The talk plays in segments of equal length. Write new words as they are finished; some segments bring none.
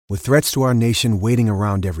With threats to our nation waiting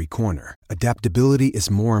around every corner, adaptability is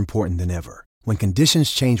more important than ever. When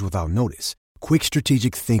conditions change without notice, quick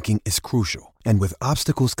strategic thinking is crucial. And with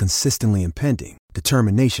obstacles consistently impending,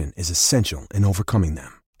 determination is essential in overcoming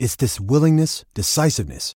them. It's this willingness,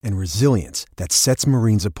 decisiveness, and resilience that sets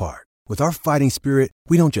Marines apart. With our fighting spirit,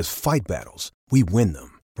 we don't just fight battles, we win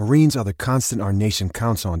them. Marines are the constant our nation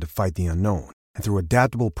counts on to fight the unknown. And through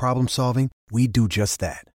adaptable problem solving, we do just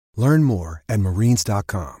that. Learn more at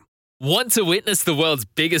marines.com. Want to witness the world's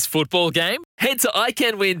biggest football game? Head to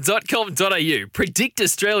iCanWin.com.au, predict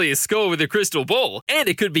Australia's score with a crystal ball, and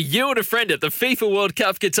it could be you and a friend at the FIFA World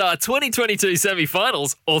Cup Qatar 2022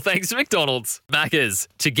 semi-finals, all thanks to McDonald's. Maccas,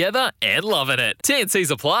 together and loving it. TNCs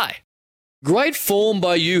apply. Great form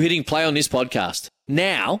by you hitting play on this podcast.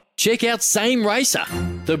 Now, check out Same Racer,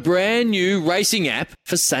 the brand new racing app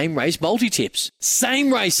for same race multi-tips.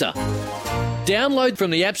 Same Racer. Download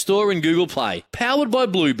from the App Store and Google Play. Powered by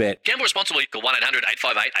Bluebet. Gamble responsibly. Call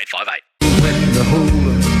 1-800-858-858. When to hold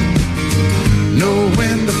 'em, know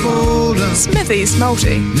when to fold 'em. Smithy's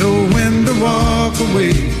Multi. Know when to walk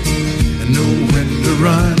away, and know when to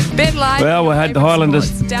run. Bet live. Well, we had the Highlanders.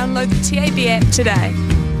 Sports. Download the TAB app today.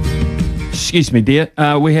 Excuse me, dear.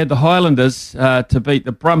 We had the Highlanders to beat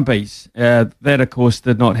the Brumbies. That, of course,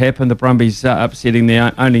 did not happen. The Brumbies upsetting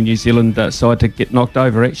the only New Zealand side to get knocked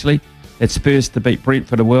over, actually. It's Spurs to beat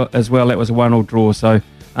Brentford as well. That was a 1-1 draw, so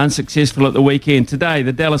unsuccessful at the weekend. Today,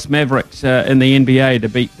 the Dallas Mavericks in the NBA to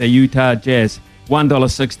beat the Utah Jazz,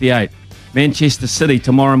 $1.68. Manchester City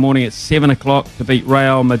tomorrow morning at 7 o'clock to beat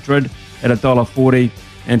Real Madrid at $1.40.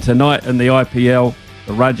 And tonight in the IPL,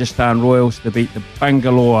 the Rajasthan Royals to beat the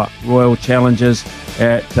Bangalore Royal Challengers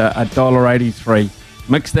at $1.83.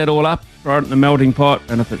 Mix that all up, throw it in the melting pot,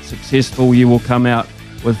 and if it's successful, you will come out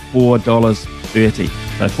with $4.30.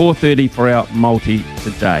 So $4.30 for our multi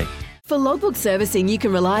today. For logbook servicing you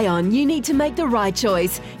can rely on, you need to make the right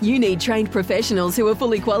choice. You need trained professionals who are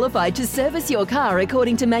fully qualified to service your car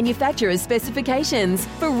according to manufacturer's specifications.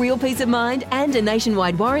 For real peace of mind and a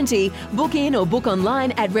nationwide warranty, book in or book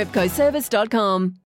online at repcoservice.com.